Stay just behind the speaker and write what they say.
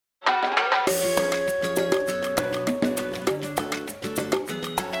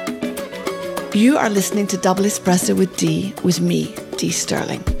You are listening to Double Espresso with Dee, with me, Dee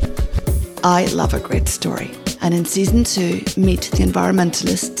Sterling. I love a great story, and in season 2, Meet the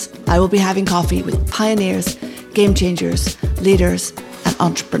Environmentalists, I will be having coffee with pioneers, game changers, leaders, and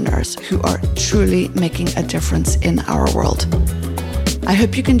entrepreneurs who are truly making a difference in our world. I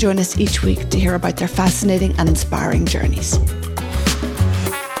hope you can join us each week to hear about their fascinating and inspiring journeys.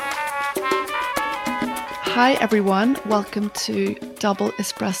 Hi everyone, welcome to Double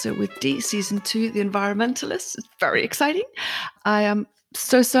Espresso with Dee, season 2, The Environmentalists. It's very exciting. I am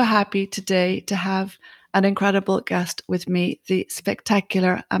so happy today to have an incredible guest with me, the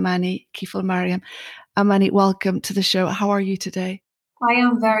spectacular Amani Kifil-Mariam. Amani, welcome to the show. How are you today? I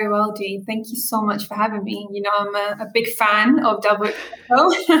am very well, Dee. Thank you so much for having me. You know, I'm a big fan of Double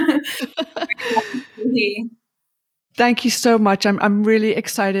Espresso. Thank you so much. I'm really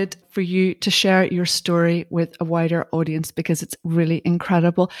excited for you to share your story with a wider audience because it's really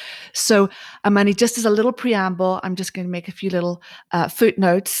incredible. So, Amani, just as a little preamble, I'm just going to make a few little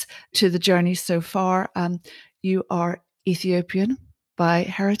footnotes to the journey so far. You are Ethiopian by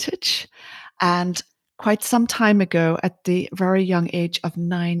heritage, and quite some time ago, at the very young age of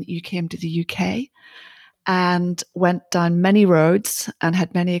 9, you came to the UK and went down many roads and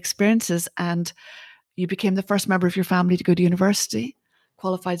had many experiences, and you became the first member of your family to go to university,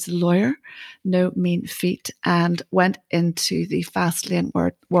 qualified as a lawyer, no mean feat, and went into the fast-lane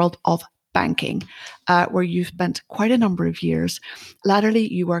world of banking, where you've spent quite a number of years. Latterly,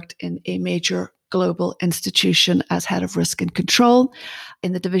 you worked in a major global institution as head of risk and control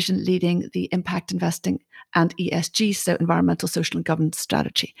in the division leading the impact investing and ESG, so environmental, social and governance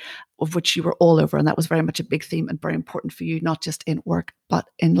strategy, of which you were all over. And that was very much a big theme and very important for you, not just in work, but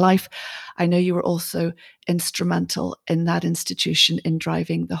in life. I know you were also instrumental in that institution in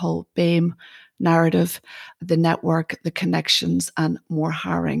driving the whole BAME narrative, the network, the connections, and more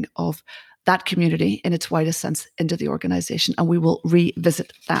hiring of that community in its widest sense into the organization. And we will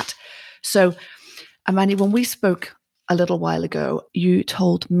revisit that. So, Amani, when we spoke a little while ago, you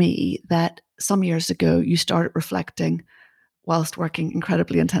told me that some years ago you started reflecting, whilst working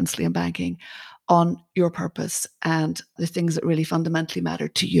incredibly intensely in banking, on your purpose and the things that really fundamentally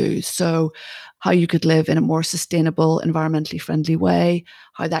mattered to you. So how you could live in a more sustainable, environmentally friendly way,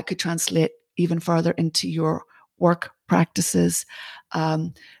 how that could translate even further into your work practices,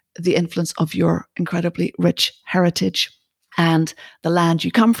 the influence of your incredibly rich heritage and the land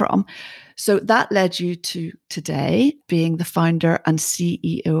you come from. So that led you to today being the founder and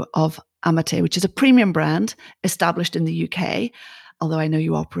CEO of Amate, which is a premium brand established in the UK, although I know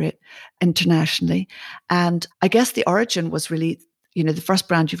you operate internationally. And I guess the origin was really, you know, the first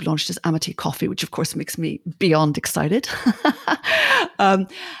brand you've launched is Amate Coffee, which of course makes me beyond excited.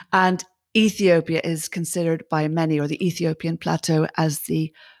 And Ethiopia is considered by many, or the Ethiopian plateau, as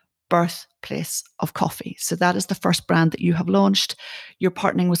the birthplace of coffee. So that is the first brand that you have launched. You're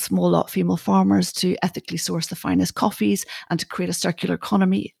partnering with small lot female farmers to ethically source the finest coffees and to create a circular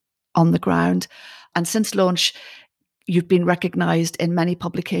economy on the ground. And since launch, you've been recognised in many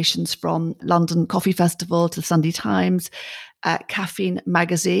publications, from London Coffee Festival to the Sunday Times. Caffeine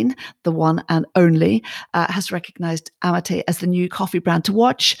magazine, the one and only, has recognised Amate as the new coffee brand to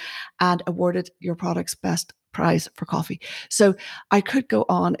watch and awarded your products best prize for coffee. So I could go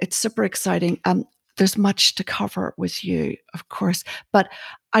on. It's super exciting. There's much to cover with you, of course, but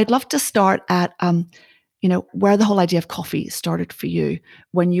I'd love to start at where the whole idea of coffee started for you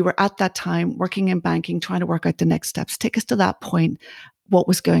when you were at that time working in banking, trying to work out the next steps. Take us to that point. What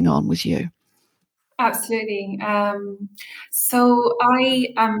was going on with you? Absolutely. So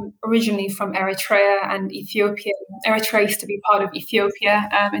I am originally from Eritrea and Ethiopia. Eritrea used to be part of Ethiopia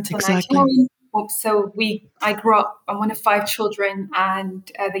until 1990. So I grew up, I'm one of 5 children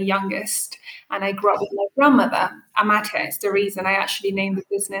and the youngest, and I grew up with my grandmother. Amate is the reason I actually named the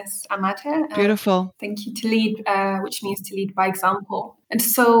business Amate. Beautiful. Thank you. To lead, which means to lead by example. And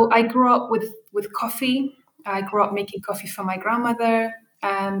so I grew up with coffee. I grew up making coffee for my grandmother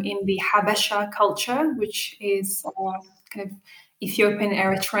in the Habesha culture, which is kind of Ethiopian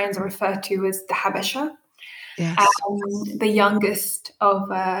Eritreans are referred to as the Habesha. Yes. The youngest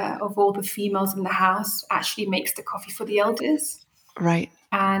of all the females in the house actually makes the coffee for the elders. Right.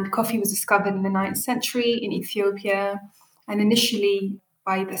 And coffee was discovered in the 9th century in Ethiopia, and initially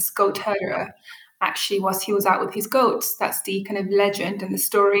by this goat herder. Actually, whilst he was out with his goats, that's the kind of legend and the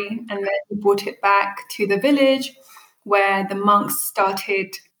story. And then he brought it back to the village, where the monks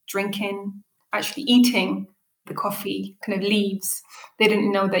started drinking, actually eating the coffee kind of leaves. They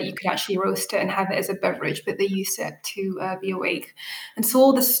didn't know that you could actually roast it and have it as a beverage, but they used it to be awake. And so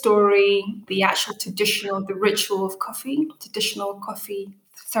all the story, the actual traditional, the ritual of coffee, traditional coffee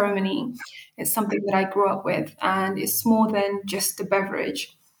ceremony. It's something that I grew up with, and it's more than just a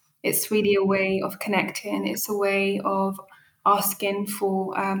beverage. It's really a way of connecting. It's a way of asking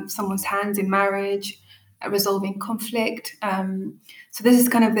for someone's hands in marriage, resolving conflict. So this is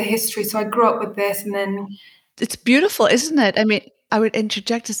kind of the history. So I grew up with this, and then It's beautiful, isn't it? I mean, I would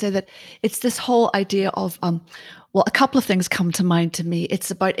interject to say that it's this whole idea of, well, a couple of things come to mind to me.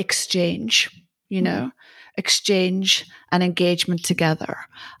 It's about exchange, you know, exchange and engagement together.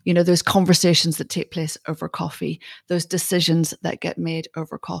 You know, those conversations that take place over coffee, those decisions that get made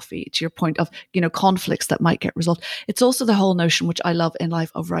over coffee, to your point of, you know, conflicts that might get resolved. It's also the whole notion, which I love in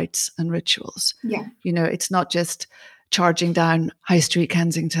life, of rites and rituals. yeah, You know, it's not just charging down High Street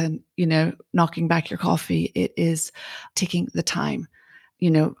Kensington, you know, knocking back your coffee. It is taking the time, you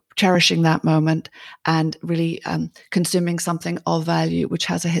know, cherishing that moment and really consuming something of value, which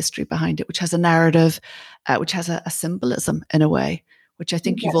has a history behind it, which has a narrative, which has a symbolism in a way, which I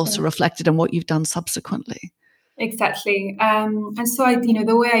think you've also exactly. reflected in what you've done subsequently. Exactly. And so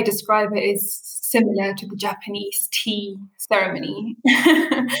the way I describe it is similar to the Japanese tea ceremony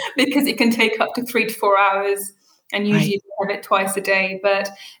because it can take up to 3 to 4 hours, and Right. usually you have it twice a day. But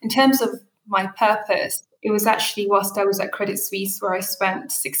in terms of my purpose, it was actually whilst I was at Credit Suisse, where I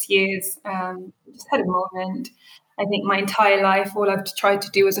spent 6 years. Just had a moment. I think my entire life, all I've tried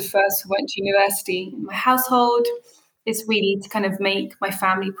to do as a first who went to university in my household is really to kind of make my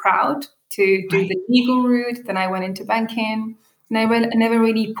family proud, to do Right. the legal route. Then I went into banking, and I never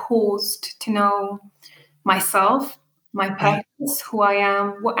really paused to know myself, my Right. purpose, who I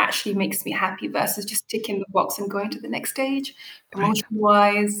am, what actually makes me happy versus just ticking the box and going to the next stage, Right. promotion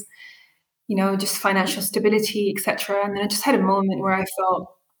wise, just financial stability, etc. And then I just had a moment where I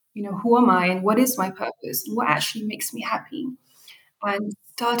felt, who am I and what is my purpose and what actually makes me happy? And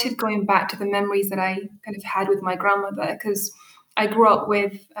started going back to the memories that I kind of had with my grandmother, because I grew up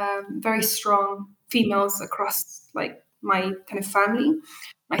with very strong females across like my kind of family.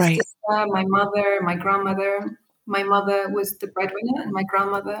 My Right. sister, my mother, my grandmother. My mother was the breadwinner, and my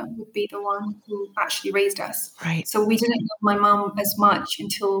grandmother would be the one who actually raised us. Right. So we didn't know my mum as much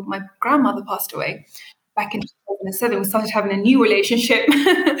until my grandmother passed away back in 2007. We started having a new relationship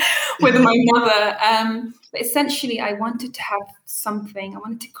with my mother. But essentially, I wanted to have something. I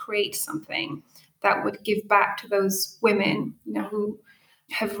wanted to create something that would give back to those women, who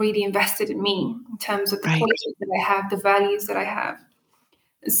have really invested in me in terms of the Right. qualities that I have, the values that I have.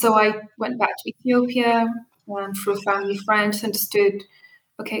 So I went back to Ethiopia through a family friend, understood,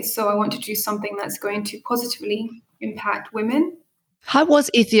 okay, so I want to do something that's going to positively impact women. How was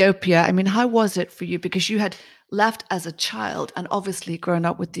Ethiopia? I mean, how was it for you? Because you had left as a child and obviously grown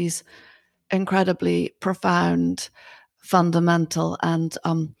up with these incredibly profound, fundamental, and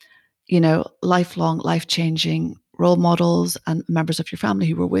lifelong, life-changing role models and members of your family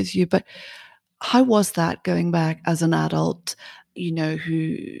who were with you. But how was that going back as an adult?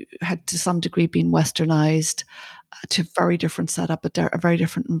 Who had to some degree been westernized to a very different setup, a very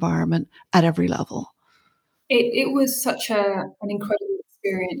different environment at every level. It was such an incredible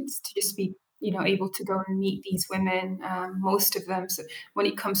experience to just be, able to go and meet these women. Most of them, so when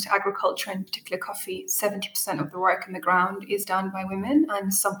it comes to agriculture, in particular coffee, 70% of the work in the ground is done by women,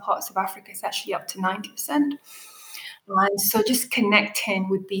 and some parts of Africa it's actually up to 90%. And so just connecting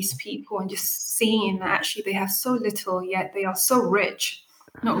with these people and just seeing that actually they have so little, yet they are so rich.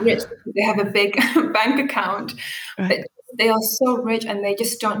 Not rich because they have a big bank account, but Right. they are so rich and they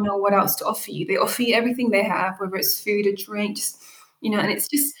just don't know what else to offer you. They offer you everything they have, whether it's food or drink, and it's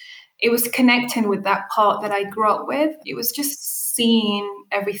just, it was connecting with that part that I grew up with. It was just seeing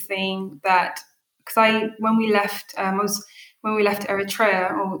everything that, because when we left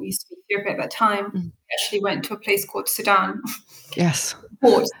Eritrea, or we used to be Ethiopia at that time, Mm. we actually went to a place called Sudan. Yes.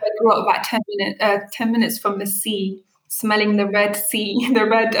 Port. So I grew up about 10 minutes from the sea, smelling the Red Sea,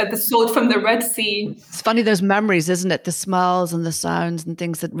 the salt from the Red Sea. It's funny, those memories, isn't it? The smells and the sounds and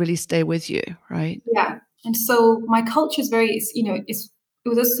things that really stay with you, right? Yeah. And so my culture is it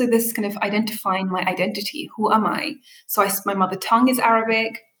was also this kind of identifying my identity. Who am I? So my mother tongue is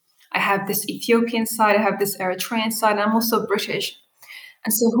Arabic. I have this Ethiopian side. I have this Eritrean side. And I'm also British.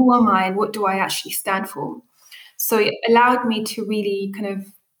 And so who am I and what do I actually stand for? So it allowed me to really kind of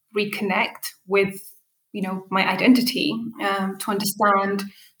reconnect with, my identity, to understand.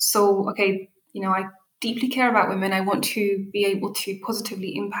 So, okay, I deeply care about women. I want to be able to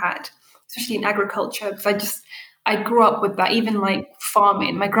positively impact, especially in agriculture, because I grew up with that. Even like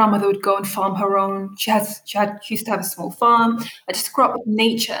farming, my grandmother would go and farm her own. She used to have a small farm. I just grew up with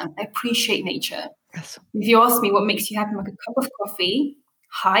nature. I appreciate nature. Yes. If you ask me what makes you happy, like a cup of coffee,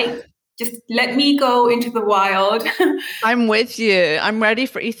 hike, Just let me go into the wild. I'm with you. I'm ready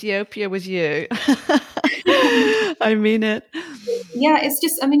for Ethiopia with you. I mean it. Yeah, it's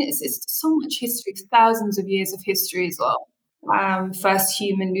just, I mean, it's so much history, thousands of years of history as well. First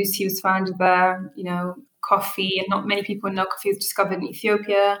human, Lucy, was founded there, coffee, and not many people know coffee was discovered in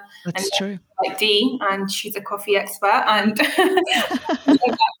Ethiopia. And That's true. like Dee, and she's a coffee expert, and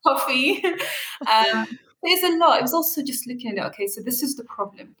coffee. There's a lot. It was also just looking at it, okay, so this is the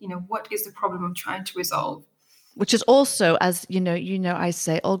problem. What is the problem I'm trying to resolve? Which is also, as I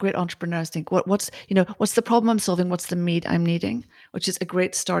say, all great entrepreneurs think, what's the problem I'm solving? What's the meat I'm needing? Which is a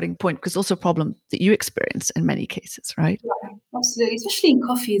great starting point, because also a problem that you experience in many cases, right? Yeah, absolutely. Especially in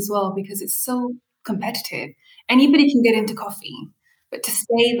coffee as well, because it's so competitive. Anybody can get into coffee, but to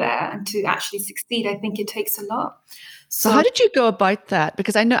stay there and to actually succeed, I think it takes a lot. So how did you go about that?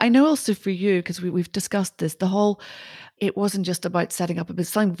 Because I know also for you, because we've discussed this, it wasn't just about setting up a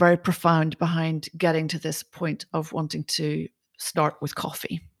business, something very profound behind getting to this point of wanting to start with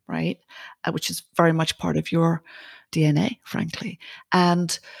coffee, right? Which is very much part of your DNA, frankly.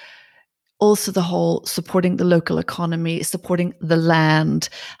 And also the whole supporting the local economy, supporting the land,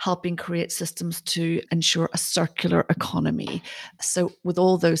 helping create systems to ensure a circular economy. So with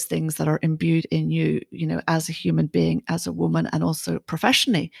all those things that are imbued in you, as a human being, as a woman, and also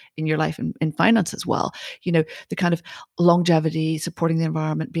professionally in your life and in finance as well, the kind of longevity, supporting the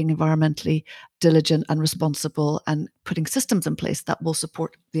environment, being environmentally diligent and responsible, and putting systems in place that will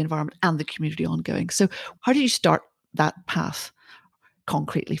support the environment and the community ongoing. So how do you start that path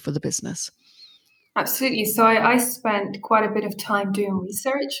concretely for the business? Absolutely. So I spent quite a bit of time doing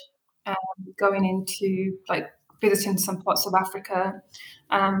research, going into visiting some parts of Africa,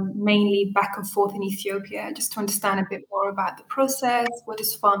 mainly back and forth in Ethiopia, just to understand a bit more about the process. What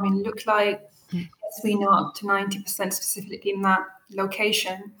does farming look like? As we know, up to 90% specifically in that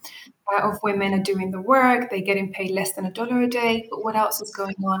location of women are doing the work. They're getting paid less than $1 a day. But what else is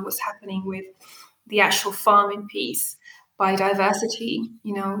going on? What's happening with the actual farming piece? Biodiversity,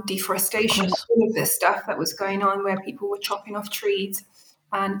 deforestation, all of this stuff that was going on where people were chopping off trees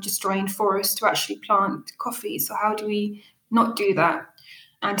and destroying forests to actually plant coffee. So how do we not do that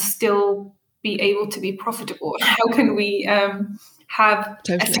and still be able to be profitable? How can we have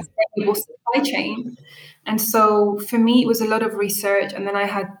a sustainable supply chain? And so for me, it was a lot of research. And then I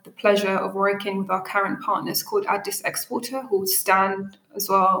had the pleasure of working with our current partners called Addis Exporter, who stand as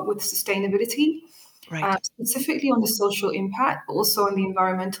well with sustainability. Right. Specifically on the social impact, but also on the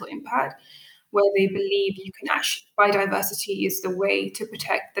environmental impact, where they believe you can actually, biodiversity is the way to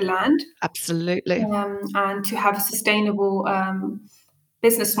protect the land. Absolutely. And to have a sustainable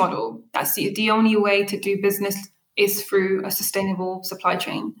business model. That's the only way to do business is through a sustainable supply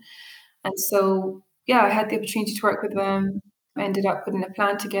chain. And so, I had the opportunity to work with them. I ended up putting a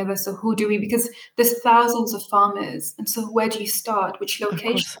plan together. So because there's thousands of farmers. And so where do you start? Which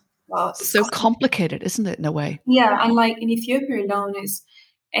location? Well, so complicated, isn't it, in a way? Yeah, and in Ethiopia alone is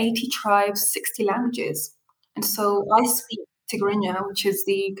 80 tribes, 60 languages. And so I speak Tigrinya, which is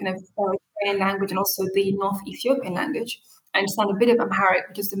the kind of Eritrean language and also the North Ethiopian language. I understand a bit of Amharic,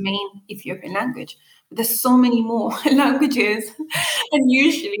 which is the main Ethiopian language. But there's so many more languages. And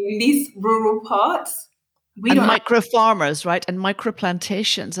usually in these rural parts, and micro farmers, right? And micro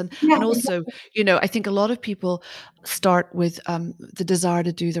plantations. And also, I think a lot of people start with the desire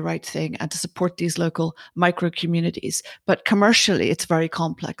to do the right thing and to support these local micro communities. But commercially, it's very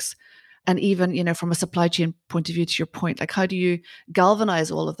complex. And even, from a supply chain point of view, to your point, how do you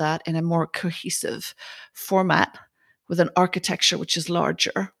galvanize all of that in a more cohesive format with an architecture which is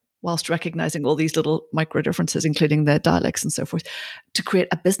larger, whilst recognizing all these little micro differences, including the dialects and so forth, to create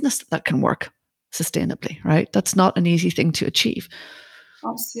a business that can work sustainably, right? That's not an easy thing to achieve.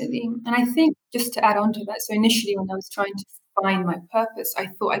 Absolutely. And I think just to add on to that, so initially when I was trying to find my purpose, I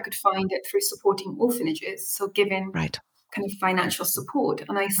thought I could find it through supporting orphanages, so giving kind of financial support.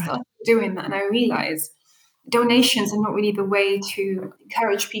 And I started doing that and I realized donations are not really the way to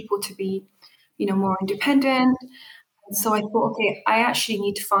encourage people to be, more independent. And so I thought, okay, I actually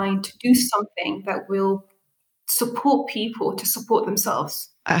need to do something that will support people to support themselves.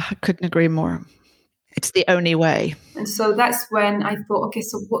 I couldn't agree more. It's the only way. And so that's when I thought, okay,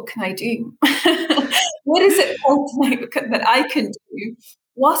 so what can I do? What is it that I can do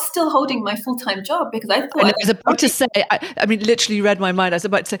while still holding my full-time job? Because I thought I was about to say, I mean, literally you read my mind. I was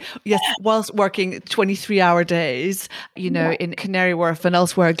about to say, yes, whilst working 23-hour days, in Canary Wharf and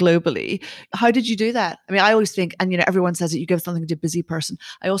elsewhere globally. How did you do that? I mean, I always think, and everyone says that you give something to a busy person.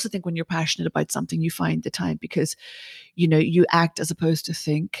 I also think when you're passionate about something, you find the time because, you act as opposed to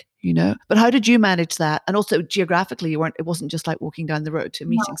think. But how did you manage that? And also geographically, it wasn't just like walking down the road to a No,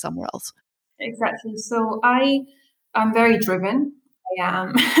 meeting somewhere else. exactly. So I'm very driven. I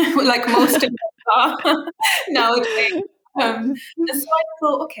am like most of us are nowadays. And so I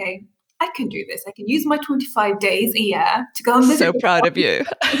thought, okay, I can do this. I can use my 25 days a year to go and visit So proud of you.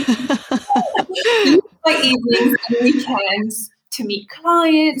 use my evenings and weekends to meet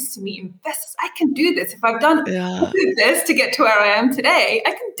clients, to meet investors. I can do this. If I've done this to get to where I am today,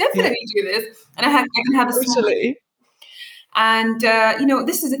 I can definitely do this. And I can have a small. And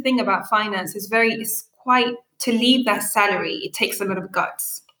this is the thing about finance. It's quite, to leave that salary, it takes a lot of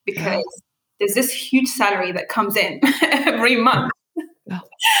guts, because there's this huge salary that comes in every month. Yeah.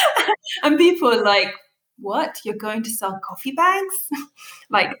 And people are like, what? You're going to sell coffee bags?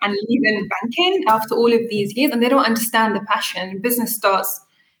 And leave in banking after all of these years? And they don't understand the passion. Business starts,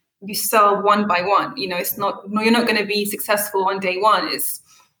 you sell one by one. It's not, no, you're not going to be successful on day one.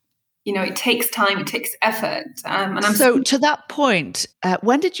 It takes time, it takes effort. To that point,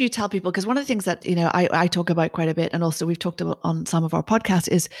 when did you tell people? Because one of the things that, I talk about quite a bit, and also we've talked about on some of our podcasts,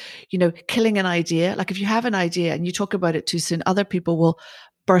 is, killing an idea. Like if you have an idea and you talk about it too soon, other people will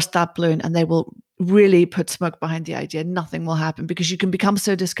burst that balloon and they will really put smoke behind the idea. Nothing will happen because you can become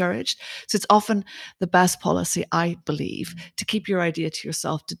so discouraged. So it's often the best policy, I believe, to keep your idea to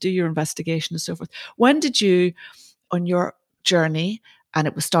yourself, to do your investigation and so forth. When did you, on your journey, and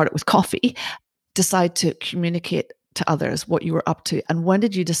it was started with coffee, decide to communicate to others what you were up to? And when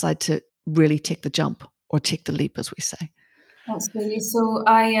did you decide to really take the jump, or take the leap, as we say? Absolutely. So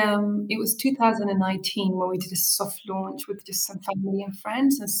it was 2019 when we did a soft launch with just some family and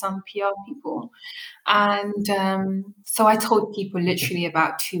friends and some PR people. And so I told people literally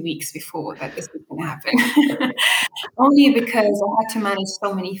about 2 weeks before that this was going to happen. Only because I had to manage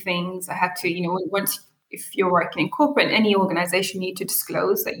so many things. I had to, if you're working in corporate, any organization, you need to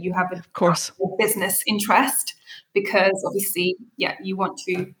disclose that you have a business interest, because obviously, you want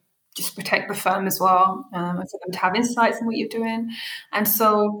to just protect the firm as well, and for them to have insights in what you're doing. And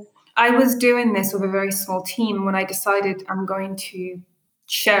so I was doing this with a very small team. When I decided I'm going to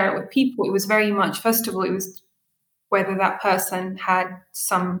share it with people, it was very much, first of all, it was whether that person had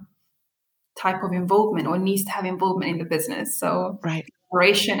some type of involvement or needs to have involvement in the business. So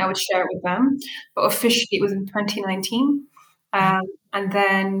operation, I would share it with them. But officially, it was in 2019. And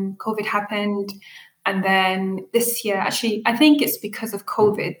then COVID happened. And then this year, actually, I think it's because of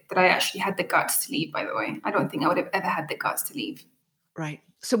COVID that I actually had the guts to leave, by the way. I don't think I would have ever had the guts to leave. Right.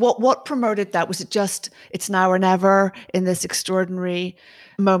 So what promoted that? Was it just, it's now or never in this extraordinary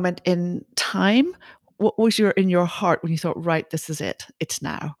moment in time? What was in your heart when you thought, right, this is it, it's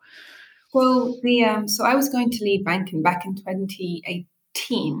now? Well, so I was going to leave banking back in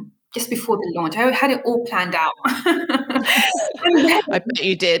 2018, just before the launch. I had it all planned out. I bet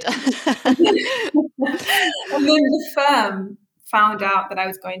you did. And then the firm found out that I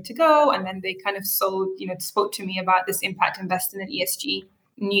was going to go, and then they kind of spoke to me about this impact investing in ESG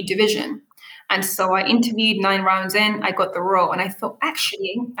new division. And so I interviewed 9 rounds in, I got the role, and I thought,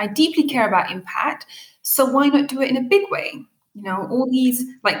 actually, I deeply care about impact, so why not do it in a big way? All these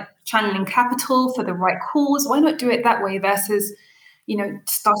channeling capital for the right cause, why not do it that way versus,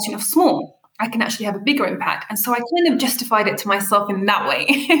 starting off small? I can actually have a bigger impact. And so I kind of justified it to myself in that way,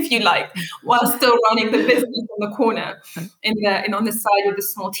 if you like, while still running the business on the corner on the side with a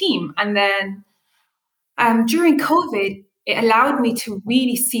small team. And then during COVID, it allowed me to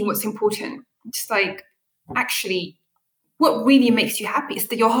really see what's important. Just actually, what really makes you happy is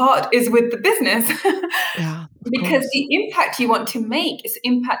that your heart is with the business. Because the impact you want to make is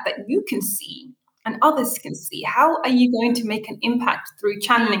impact that you can see and others can see. How are you going to make an impact through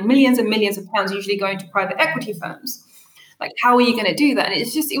channeling millions and millions of pounds, usually going to private equity firms? How are you going to do that? And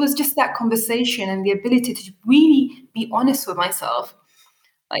it was just that conversation and the ability to really be honest with myself.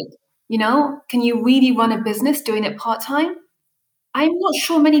 Can you really run a business doing it part-time? I'm not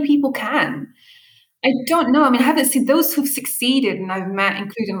sure many people can. I don't know. I mean, I haven't seen those who've succeeded, and I've met,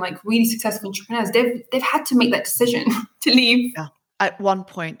 including really successful entrepreneurs. They've had to make that decision to leave. Yeah, at one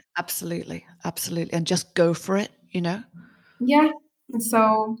point, absolutely, and just go for it. Yeah, and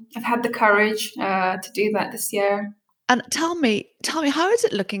so I've had the courage to do that this year. And tell me, how is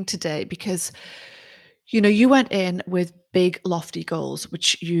it looking today? Because you went in with big, lofty goals,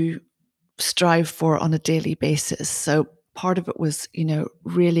 which you strive for on a daily basis. So part of it was,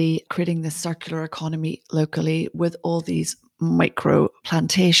 really creating this circular economy locally with all these micro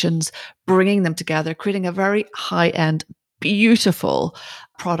plantations, bringing them together, creating a very high-end, beautiful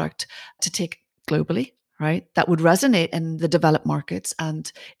product to take globally, right? That would resonate in the developed markets and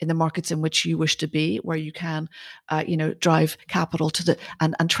in the markets in which you wish to be, where you can, drive capital to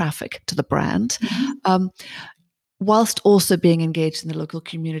and traffic to the brand, whilst also being engaged in the local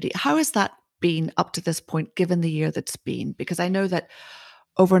community. How has that been up to this point, given the year that's been? Because I know that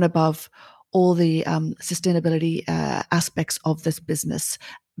over and above all the sustainability aspects of this business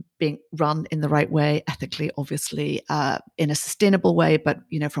being run in the right way, ethically, obviously, in a sustainable way, but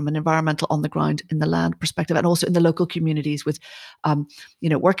from an environmental, on the ground, in the land perspective, and also in the local communities with,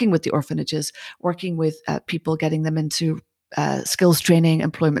 working with the orphanages, working with people, getting them into skills training,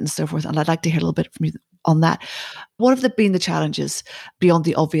 employment, and so forth. And I'd like to hear a little bit from you on that. What have been the challenges beyond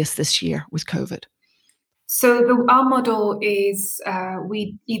the obvious this year with COVID? So our model is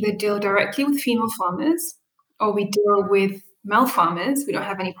we either deal directly with female farmers or we deal with male farmers. We don't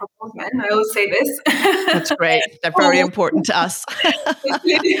have any problem with men. I always say this. That's great. They're very important to us.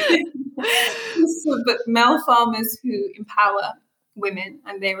 But male farmers who empower women,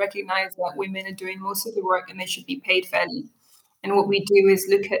 and they recognize that women are doing most of the work and they should be paid fairly. And what we do is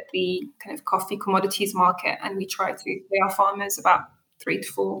look at the kind of coffee commodities market, and we try to pay our farmers about 3 to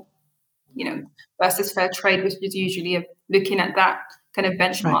 4, versus fair trade, which is usually looking at that kind of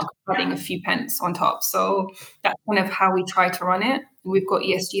benchmark, right, adding a few pence on top. So that's kind of how we try to run it. We've got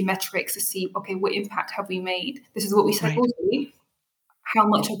ESG metrics to see, okay, what impact have we made? This is what we said we'll do. How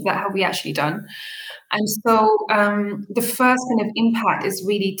much of that have we actually done? And so the first kind of impact is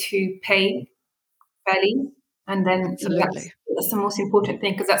really to pay fairly. And then that's the most important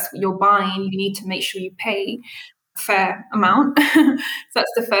thing, because that's what you're buying. You need to make sure you pay fair amount. So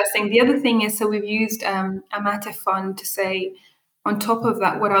that's the first thing. The other thing is, so we've used Amata Fund to say, on top of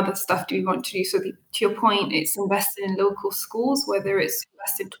that, what other stuff do we want to do? So to your point, it's invested in local schools, whether it's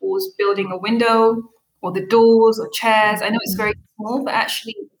invested towards building a window or the doors or chairs. I know it's very small, but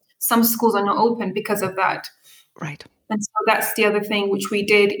actually some schools are not open because of that. Right. And so that's the other thing which we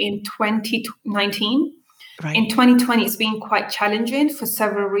did in 2019. Right. In 2020, it's been quite challenging for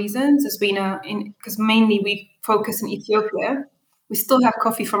several reasons. It's been because mainly we focus in Ethiopia. We still have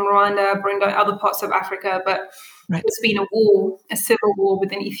coffee from Rwanda, Burundi, other parts of Africa, but there's been a civil war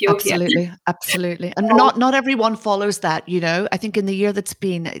within Ethiopia. Absolutely. And not everyone follows that, I think in the year that's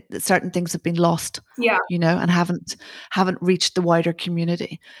been, certain things have been lost, and haven't reached the wider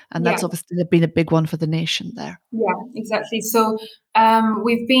community. And that's obviously been a big one for the nation there. Yeah, exactly. So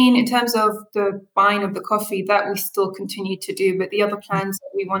we've been, in terms of the buying of the coffee, that we still continue to do, but the other plans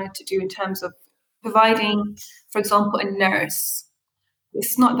that we wanted to do in terms of providing, for example, a nurse.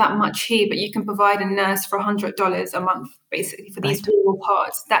 It's not that much here, but you can provide a nurse for $100 a month, basically, for these rural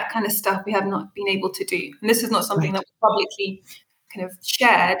parts. That kind of stuff we have not been able to do. And this is not something that we publicly kind of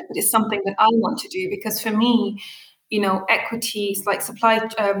shared, but it's something that I want to do, because for me, equities like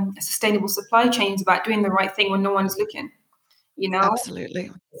sustainable supply chains, about doing the right thing when no one's looking. Absolutely.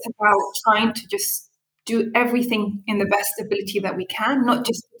 It's about trying to just do everything in the best ability that we can, not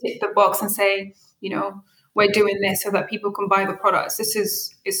just tick the box and say, we're doing this so that people can buy the products. This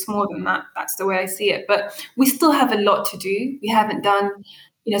is more than that. That's the way I see it. But we still have a lot to do. We haven't done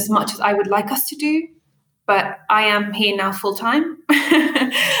as much as I would like us to do. But I am here now full time.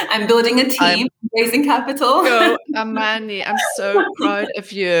 I'm building a team, raising capital. Go, Amani, I'm so proud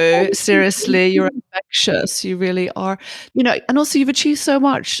of you. Seriously, you're infectious. You really are. And also you've achieved so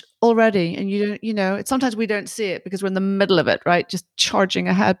much already, and sometimes we don't see it because we're in the middle of it, right? Just charging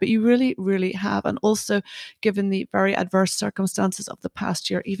ahead, but you really, really have. And also, given the very adverse circumstances of the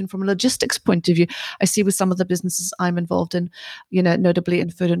past year, even from a logistics point of view, I see with some of the businesses I'm involved in, notably in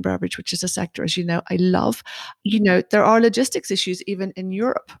food and beverage, which is a sector, as I love. There are logistics issues even in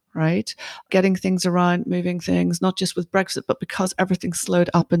Europe, right? Getting things around, moving things, not just with Brexit, but because everything slowed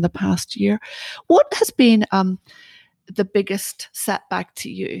up in the past year. What has been the biggest setback to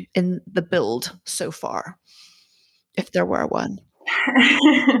you in the build so far, if there were one?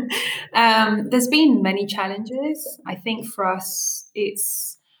 There's been many challenges. I think for us,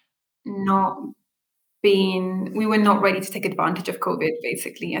 it's not been, we were not ready to take advantage of COVID,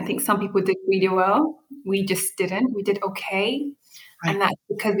 basically. I think some people did really well. We just didn't. We did okay. Right. And that's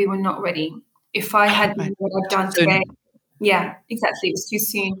because we were not ready. If I had done what I've done today, yeah, exactly. It was too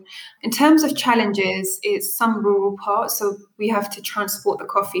soon. In terms of challenges, it's some rural parts. So we have to transport the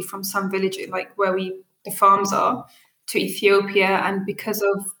coffee from some village, like where the farms are, to Ethiopia. And because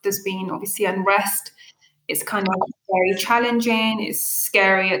of there's been obviously unrest, it's kind of very challenging. It's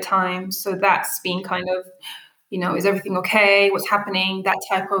scary at times. So that's been kind of, is everything okay? What's happening? That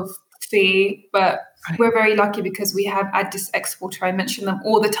type of fear. But we're very lucky because we have Addis Exporter. I mention them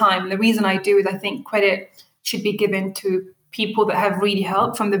all the time. The reason I do is I think credit should be given to people that have really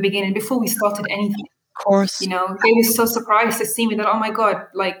helped from the beginning before we started anything. Of course. They were so surprised to see me that, oh my God,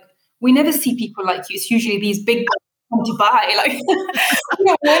 like, we never see people like you. It's usually these big come to buy. Like, we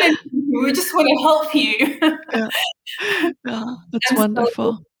don't want anything. We just want to help you. Yeah, that's And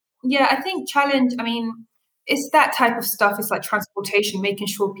wonderful. so, yeah, I think challenge, I mean, it's that type of stuff. It's like transportation, making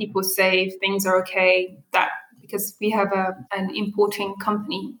sure people safe, things are okay. That because we have an importing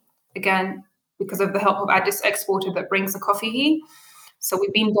company, again, because of the help of Addis Exporter that brings the coffee here. So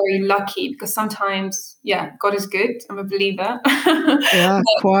we've been very lucky because sometimes, yeah, God is good. I'm a believer. Yeah,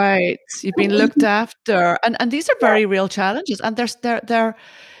 But, quite. You've been looked after, and these are yeah, very real challenges, and they're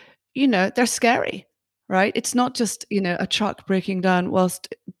they're scary, right? It's not just a truck breaking down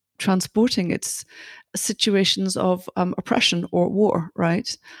whilst transporting. It's situations of oppression or war,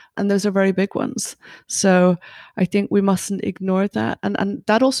 right? And those are very big ones. So I think we mustn't ignore that, and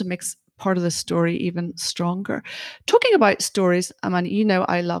that also makes part of the story even stronger. Talking about stories, Amani,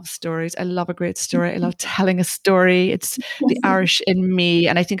 I love stories. I love a great story. I love telling a story. It's the Irish in me,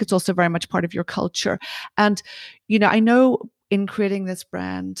 and I think it's also very much part of your culture. And I know in creating this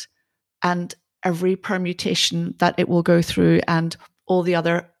brand and every permutation that it will go through and all the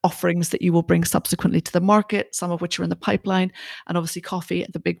other offerings that you will bring subsequently to the market, some of which are in the pipeline, and obviously coffee,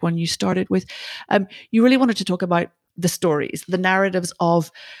 the big one you started with. You really wanted to talk about the stories, the narratives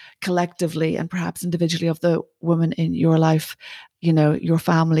of collectively and perhaps individually of the women in your life, your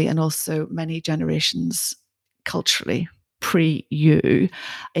family, and also many generations culturally pre you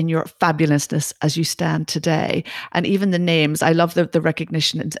in your fabulousness as you stand today. And even the names, I love the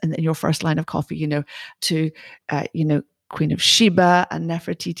recognition in your first line of coffee, to, Queen of Sheba and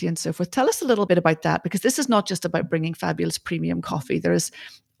Nefertiti and so forth. Tell us a little bit about that, because this is not just about bringing fabulous premium coffee. There is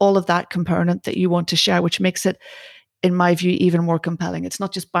all of that component that you want to share, which makes it, in my view, even more compelling. It's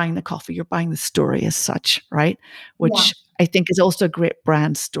not just buying the coffee, you're buying the story as such, right? Which I think is also a great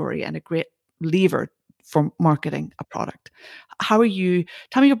brand story and a great lever for marketing a product. Tell me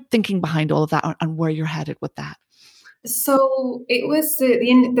your thinking behind all of that and where you're headed with that. So it was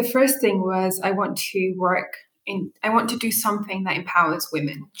the first thing was I want to do something that empowers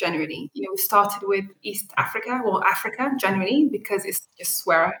women generally. We started with East Africa, or Africa generally, because it's just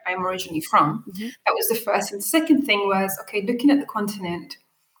where I'm originally from. Mm-hmm. That was the first. And the second thing was, okay, looking at the continent,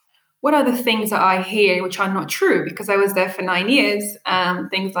 what are the things that I hear which are not true? Because I was there for 9 years.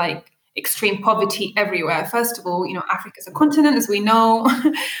 Things like extreme poverty everywhere. First of all, Africa is a continent, as we know,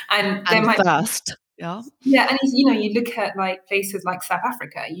 and there might vast. Yeah. Yeah, and you look at like places like South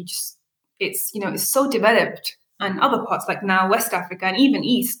Africa, it's so developed, and other parts like now West Africa and even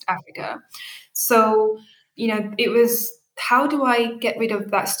East Africa. So, it was, how do I get rid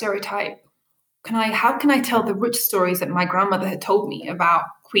of that stereotype? How can I tell the rich stories that my grandmother had told me about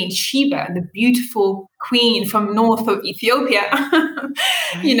Queen Sheba, the beautiful queen from north of Ethiopia, right.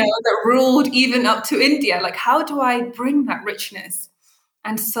 That ruled even up to India? Like, how do I bring that richness?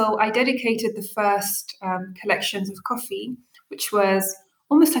 And so I dedicated the first collections of coffee, which was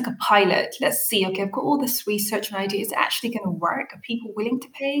almost like a pilot. Let's see, okay, I've got all this research and idea. Is it actually going to work? Are people willing to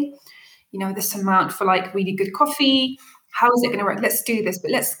pay, this amount for like really good coffee? How is it going to work? Let's do this,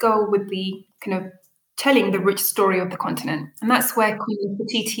 but let's go with the kind of telling the rich story of the continent. And that's where Queen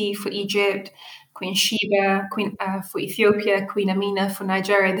Nefertiti for Egypt, Queen Sheba, Queen for Ethiopia, Queen Amina for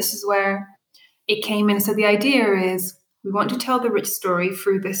Nigeria, this is where it came in. So the idea is, we want to tell the rich story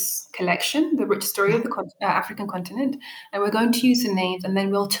through this collection, the rich story of the African continent, and we're going to use the names, and then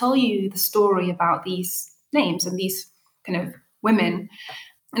we'll tell you the story about these names and these kind of women.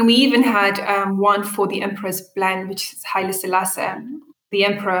 And we even had one for the Emperor's Blend, which is Haile Selassie, the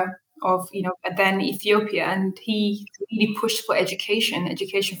Emperor of then Ethiopia, and he really pushed for education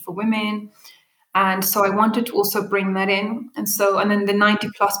for women. And so I wanted to also bring that in. And then the 90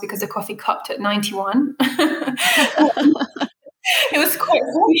 plus, because the coffee cupped at 91. It was quite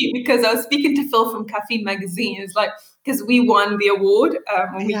funny because I was speaking to Phil from Caffeine Magazine. It's like, because we won the award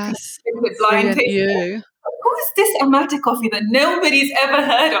when we did the blind tasting. Who is this Amata coffee that nobody's ever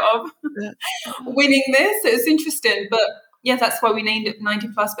heard of winning this? So it's interesting. But yeah, that's why we named it 90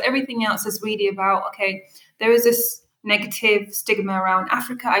 plus. But everything else is really about, okay, there is this negative stigma around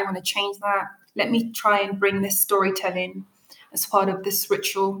Africa. I want to change that. Let me try and bring this storytelling as part of this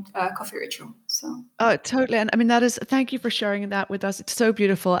ritual, coffee ritual. So. Oh, totally. And I mean, thank you for sharing that with us. It's so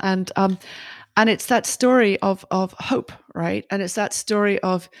beautiful. And it's that story of hope, right? And it's that story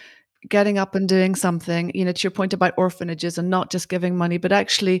of getting up and doing something, to your point about orphanages and not just giving money, but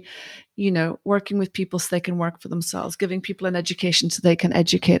actually, working with people so they can work for themselves, giving people an education so they can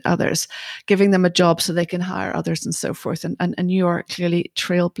educate others, giving them a job so they can hire others and so forth. And you are clearly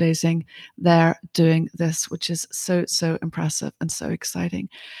trailblazing there doing this, which is so, so impressive and so exciting.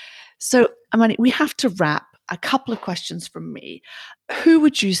 So, Amani, we have to wrap. A couple of questions from me. Who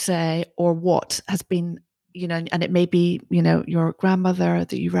would you say, or what has been, and it may be, your grandmother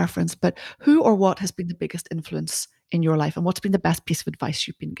that you referenced, but who or what has been the biggest influence in your life, and what's been the best piece of advice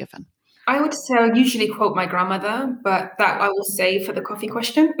you've been given? I would say I usually quote my grandmother, but that I will say for the coffee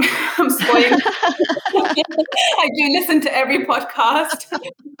question. I'm spoiled. I do listen to every podcast.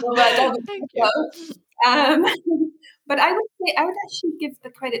 Thank you. But I would actually give the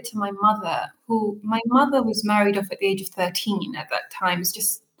credit to my mother, my mother was married off at the age of 13 at that time. It's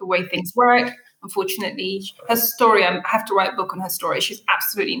just the way things work. Unfortunately, her story, I have to write a book on her story. She's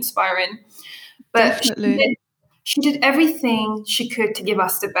absolutely inspiring. But she did everything she could to give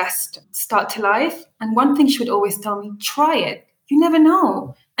us the best start to life. And one thing she would always tell me, try it. You never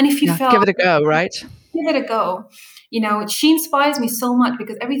know. And if you fail, give it a go, right? Give it a go. She inspires me so much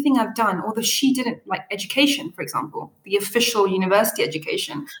because everything I've done, although she didn't like education, for example, the official university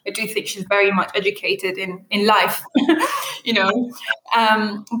education, I do think she's very much educated in life,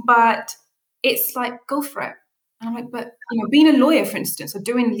 but it's like, go for it. And I'm like, but, being a lawyer, for instance, or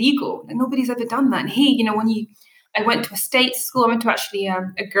doing legal, and nobody's ever done that. And here, I went to a state school. I went to actually a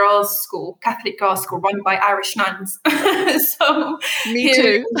girls' school, Catholic girls' school, run by Irish nuns. So me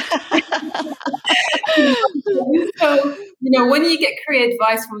too. So when you get career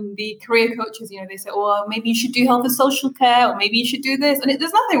advice from the career coaches, they say, "Oh, maybe you should do health and social care, or maybe you should do this." And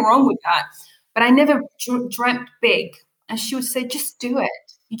there's nothing wrong with that. But I never dreamt big. And she would say, "Just do it.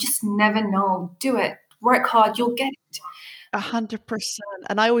 You just never know. Do it. Work hard. You'll get it." 100%.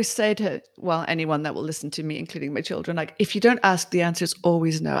 And I always say to, anyone that will listen to me, including my children, like, if you don't ask, the answer is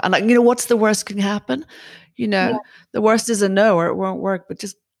always no. And what's the worst can happen? The worst is a no, or it won't work, but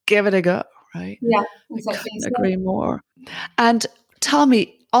just give it a go, right? Yeah, exactly. I couldn't agree more. And tell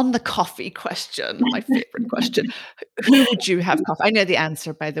me, on the coffee question, my favorite question, who would you have coffee? I know the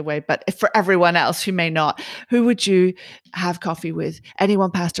answer, by the way, but for everyone else who may not, who would you have coffee with?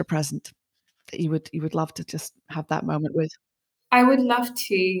 Anyone past or present that you would love to just have that moment with? I would love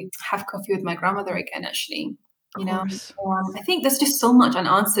to have coffee with my grandmother again, actually. I think there's just so much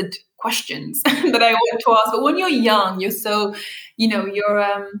unanswered questions that I want to ask. But when you're young, you're so, you're,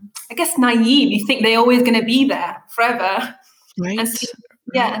 I guess, naive. You think they're always going to be there forever. Right. And so,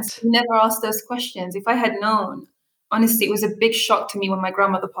 and so you never ask those questions. If I had known, honestly, it was a big shock to me when my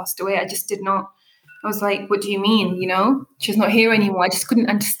grandmother passed away. I just did not. I was like, what do you mean? She's not here anymore. I just couldn't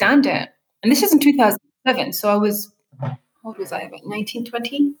understand it. And this was in 2007. So I was, what was I, about 19,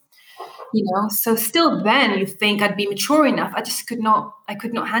 20? So still then you think I'd be mature enough. I could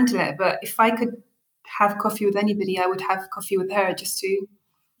not handle it. But if I could have coffee with anybody, I would have coffee with her just to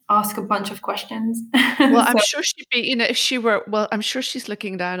ask a bunch of questions. Well, I'm sure she'd be, if she were, I'm sure she's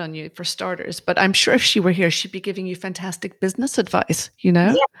looking down on you for starters, but I'm sure if she were here, she'd be giving you fantastic business advice,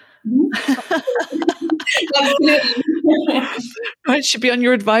 Yeah. Absolutely. Right, she'd be on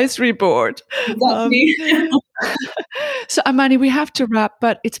your advisory board. Exactly. So, Amani, we have to wrap,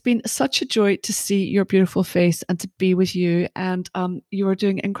 but it's been such a joy to see your beautiful face and to be with you. And you are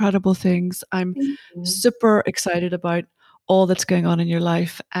doing incredible things. I'm super excited about all that's going on in your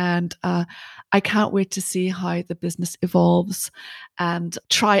life. And I can't wait to see how the business evolves and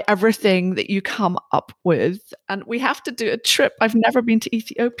try everything that you come up with. And we have to do a trip. I've never been to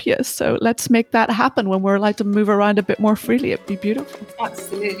Ethiopia. So let's make that happen when we're allowed to move around a bit more freely. It'd be beautiful.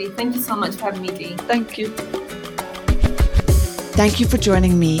 Absolutely. Thank you so much for having me, Dee. Thank you. Thank you for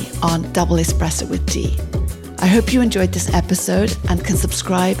joining me on Double Espresso with Dee. I hope you enjoyed this episode and can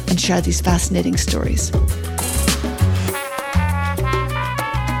subscribe and share these fascinating stories.